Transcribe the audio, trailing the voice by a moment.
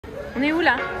On est où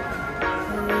là?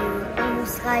 En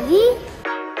Australie.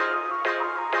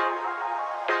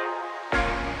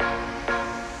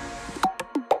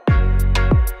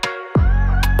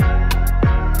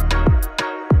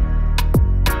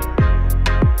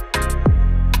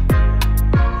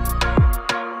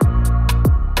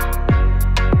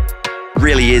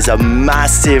 Really is a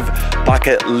massive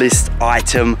bucket list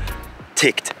item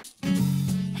ticked.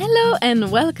 Hello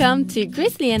and welcome to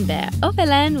Grizzly and Bear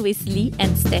Overland with Lee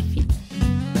and Steffi.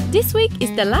 This week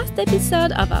is the last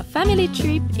episode of our family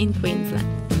trip in Queensland.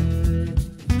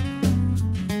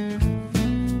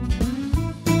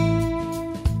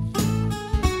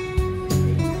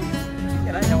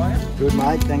 Good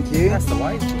mate, thank you. That's the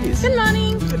way. Cheers. Good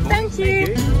morning. Thank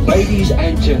you. Ladies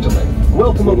and gentlemen,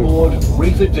 welcome aboard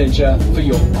Reef Adventure for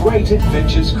your Great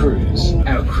Adventures cruise.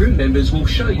 Our crew members will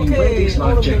show you where these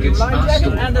life jackets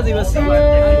are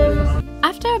stored.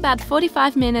 After about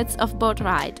 45 minutes of boat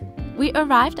ride, we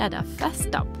arrived at our first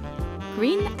stop,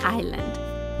 Green Island.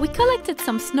 We collected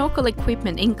some snorkel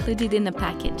equipment included in the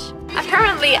package.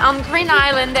 Apparently on Green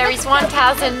Island there is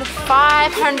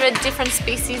 1,500 different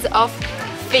species of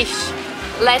fish.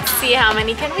 Let's see how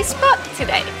many can we spot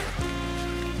today.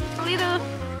 Little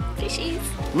fishies.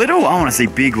 Little? I want to see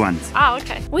big ones. Oh,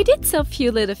 okay. We did see a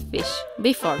few little fish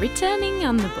before returning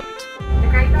on the boat. The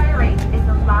Great Barrier Reef is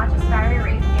the largest barrier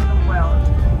reef in the world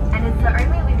and is the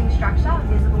only living structure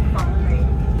visible from the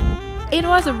moon. It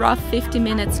was a rough 50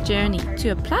 minutes journey to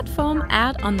a platform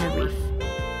out on the reef.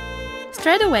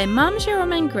 Straight away, Mum,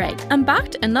 Jerome and Greg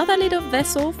embarked another little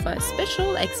vessel for a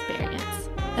special experience.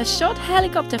 A short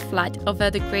helicopter flight over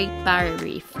the Great Barrier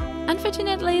Reef.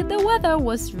 Unfortunately, the weather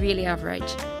was really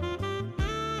average.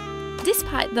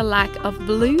 Despite the lack of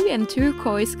blue and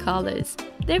turquoise colors,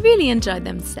 they really enjoyed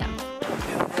themselves.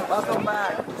 Welcome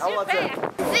back. How was it?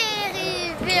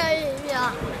 Very.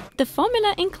 The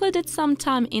formula included some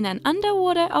time in an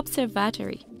underwater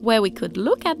observatory, where we could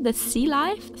look at the sea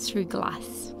life through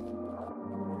glass.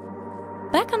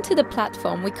 Back onto the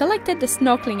platform, we collected the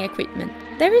snorkeling equipment.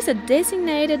 There is a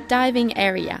designated diving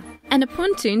area and a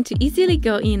pontoon to easily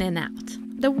go in and out.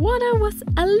 The water was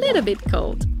a little bit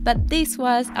cold, but this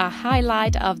was a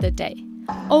highlight of the day.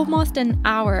 Almost an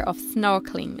hour of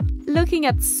snorkeling, looking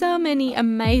at so many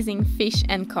amazing fish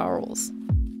and corals.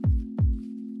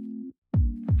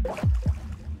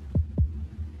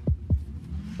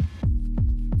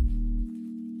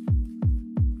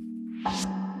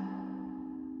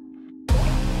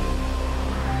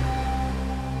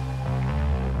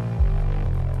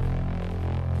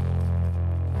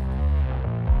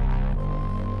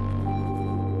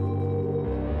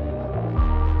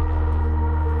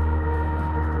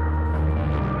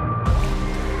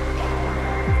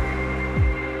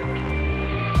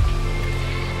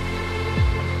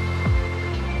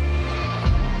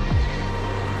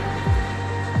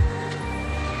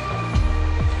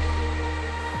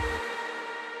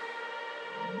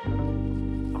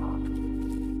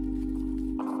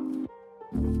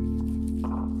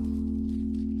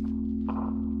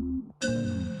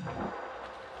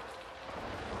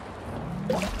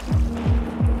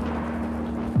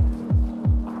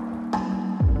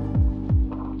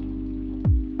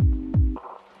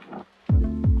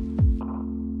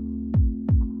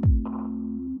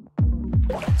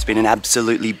 It's been an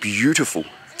absolutely beautiful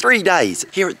 3 days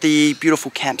here at the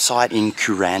beautiful campsite in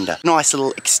Kuranda. Nice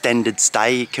little extended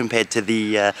stay compared to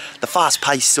the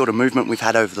fast-paced sort of movement we've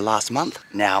had over the last month.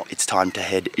 Now it's time to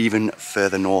head even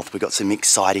further north. We've got some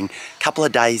exciting couple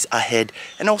of days ahead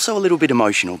and also a little bit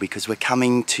emotional because we're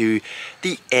coming to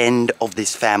the end of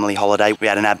this family holiday. We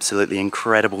had an absolutely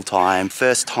incredible time.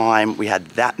 First time we had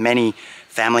that many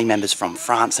family members from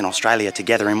France and Australia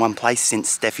together in one place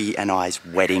since Steffi and I's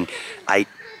wedding 8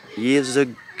 years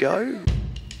ago.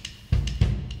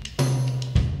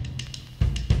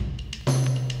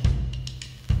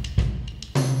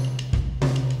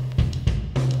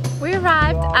 We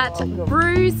arrived at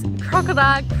Bruce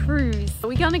Crocodile Cruise.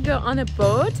 We're gonna go on a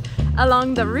boat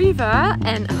along the river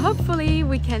and hopefully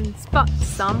we can spot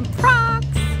some frogs.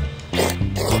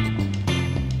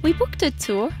 We booked a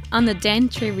tour on the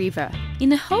Daintree River in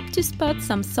the hope to spot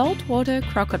some saltwater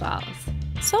crocodiles.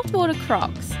 Saltwater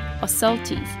crocs, or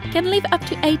salties, can live up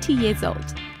to 80 years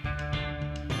old.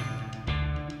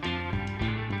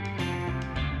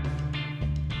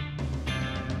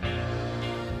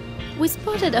 We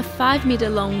spotted a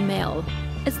 5-meter-long male,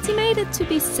 estimated to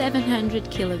be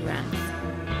 700 kilograms.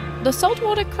 The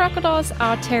saltwater crocodiles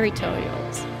are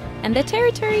territorials, and their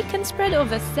territory can spread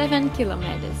over 7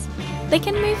 kilometers. They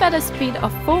can move at a speed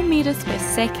of 4 meters per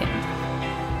second.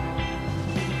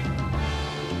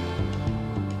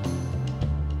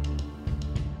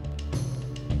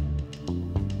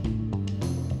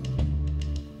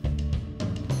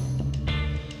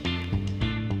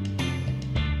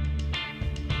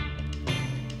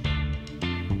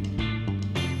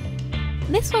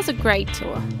 This was a great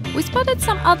tour. We spotted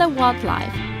some other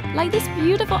wildlife, like this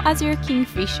beautiful azure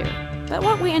kingfisher. But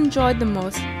what we enjoyed the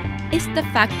most is the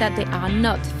fact that they are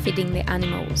not feeding the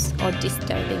animals or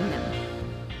disturbing them.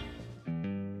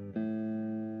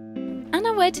 On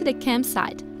our way to the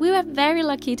campsite, we were very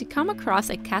lucky to come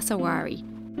across a cassowary.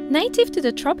 Native to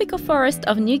the tropical forest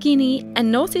of New Guinea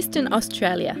and northeastern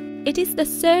Australia, it is the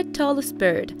third tallest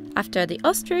bird, after the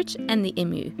ostrich and the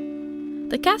emu.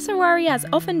 The cassowary has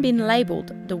often been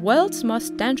labelled the world's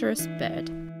most dangerous bird.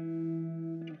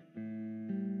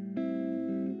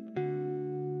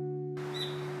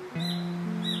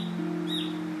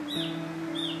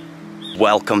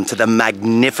 Welcome to the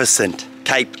magnificent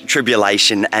Cape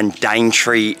Tribulation and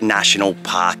Daintree National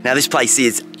Park. Now this place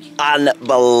is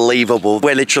unbelievable.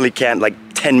 We're literally camped like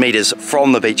 10 meters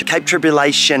from the beach. Cape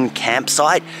Tribulation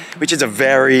campsite, which is a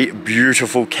very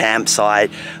beautiful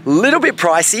campsite. A little bit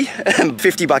pricey,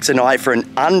 50 bucks a night for an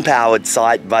unpowered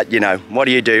site, but you know, what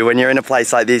do you do when you're in a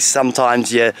place like this?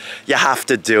 Sometimes you have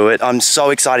to do it. I'm so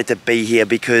excited to be here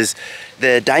because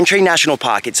the Daintree National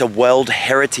Park, it's a World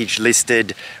Heritage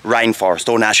listed rainforest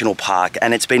or national park,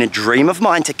 and it's been a dream of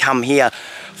mine to come here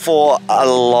for a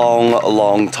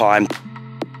long time.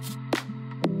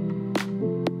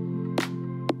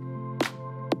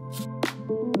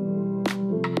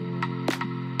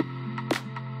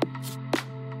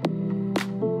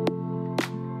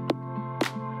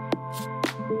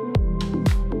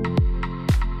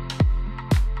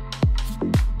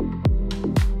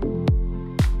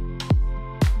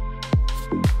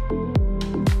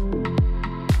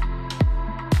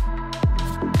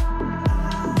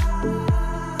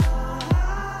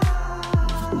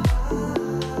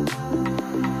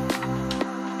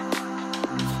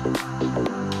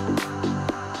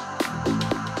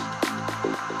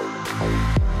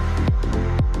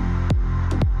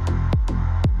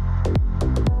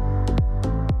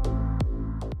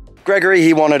 Gregory,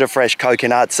 he wanted a fresh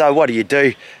coconut, so what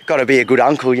do? Got to be a good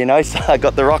uncle, you know, so I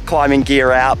got the rock climbing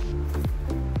gear out.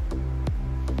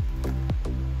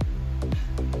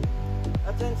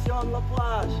 Attention, la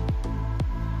plage.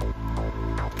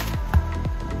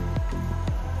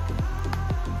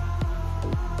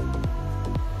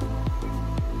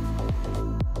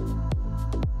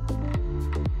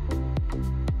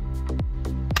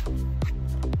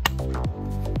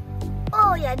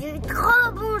 Oh, il y a du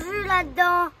trop bon jus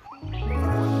là-dedans.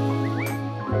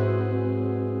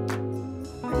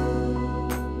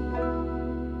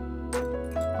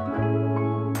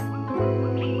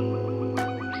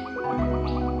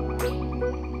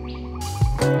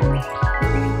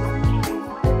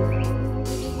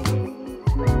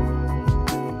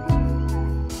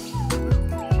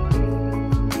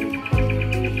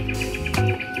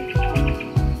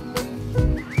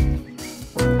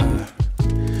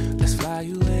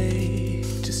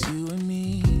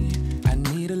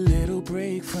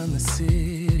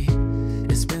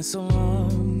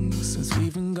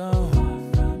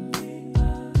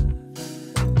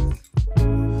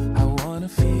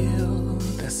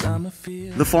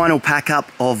 The final pack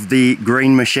up of the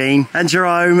green machine, and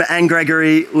Jerome and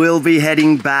Gregory will be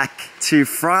heading back to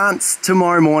France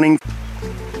tomorrow morning.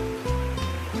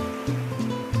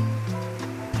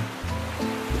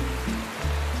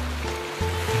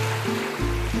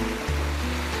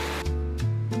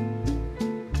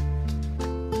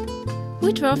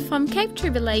 We drove from Cape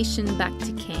Tribulation back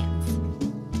to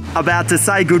Cairns. About to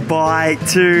say goodbye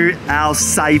to our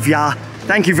saviour.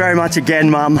 Thank you very much again,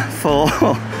 Mum, for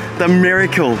the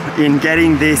miracle in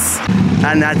getting this.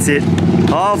 And that's it.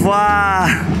 Au revoir.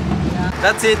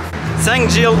 That's it. Thank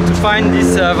Jill to find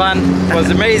this van. It was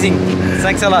amazing.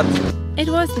 Thanks a lot. It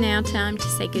was now time to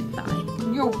say goodbye.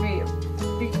 You'll be a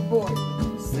big boy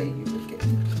when I see you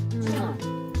again.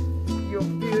 You're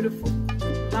beautiful.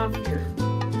 Love you.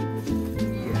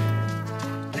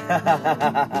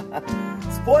 Yeah.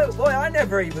 Spoiled boy, I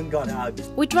never even got hugs.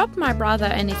 We dropped my brother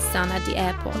and his son at the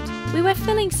airport. We were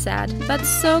feeling sad, but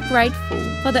so grateful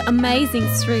for the amazing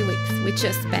 3 weeks we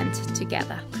just spent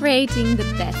together, creating the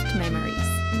best memories.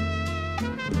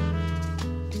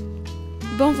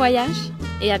 Bon voyage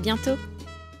et à bientôt!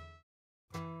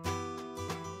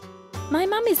 My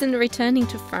mum isn't returning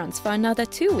to France for another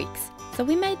 2 weeks, so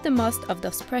we made the most of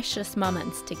those precious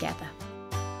moments together.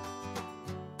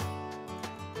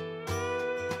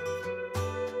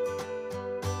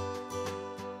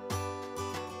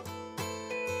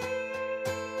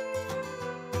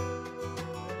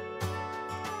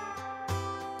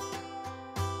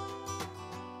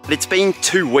 It's been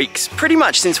 2 weeks, pretty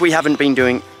much since we haven't been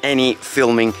doing any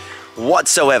filming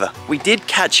whatsoever. We did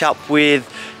catch up with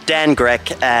Dan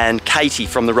Grech and Katie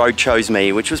from The Road Chose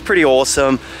Me, which was pretty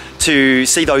awesome. to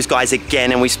see those guys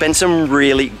again, and we spent some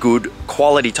really good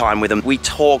quality time with them. We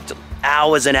talked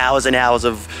hours and hours and hours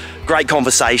of great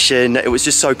conversation. It was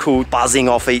just so cool, buzzing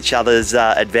off each other's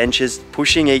adventures,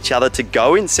 pushing each other to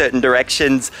go in certain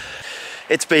directions.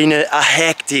 It's been a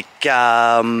hectic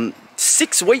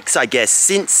 6 weeks, I guess,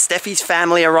 since Steffi's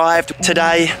family arrived.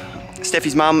 Today,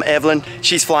 Steffi's mum, Evelyn,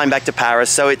 she's flying back to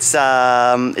Paris, so it's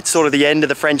sort of the end of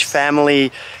the French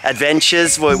family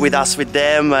adventures with us, with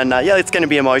them, and yeah, it's going to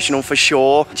be emotional for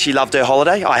sure. She loved her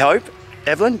holiday, I hope.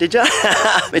 Evelyn, did you?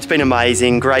 It's been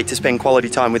amazing, great to spend quality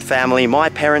time with family. My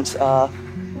parents were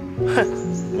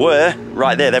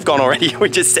right there, they've gone already. We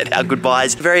just said our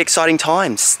goodbyes. Very exciting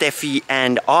times. Steffi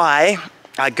and I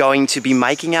are going to be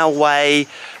making our way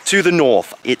to the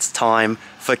north. It's time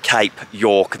for Cape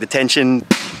York. The tension,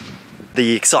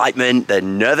 the excitement, the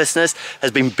nervousness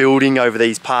has been building over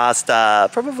these past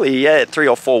probably 3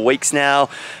 or 4 weeks now.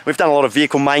 We've done a lot of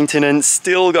vehicle maintenance,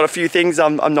 still got a few things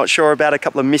I'm not sure about, a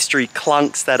couple of mystery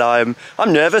clunks that I'm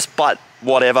nervous, but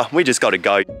whatever, we just got to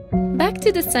go. Back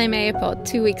to the same airport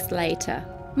 2 weeks later.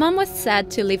 Mom was sad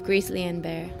to leave Grizzly and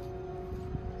Bear.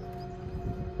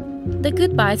 The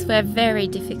goodbyes were very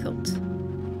difficult.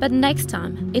 But next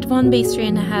time, it won't be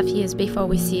 3.5 years before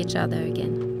we see each other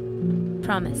again.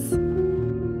 Promise.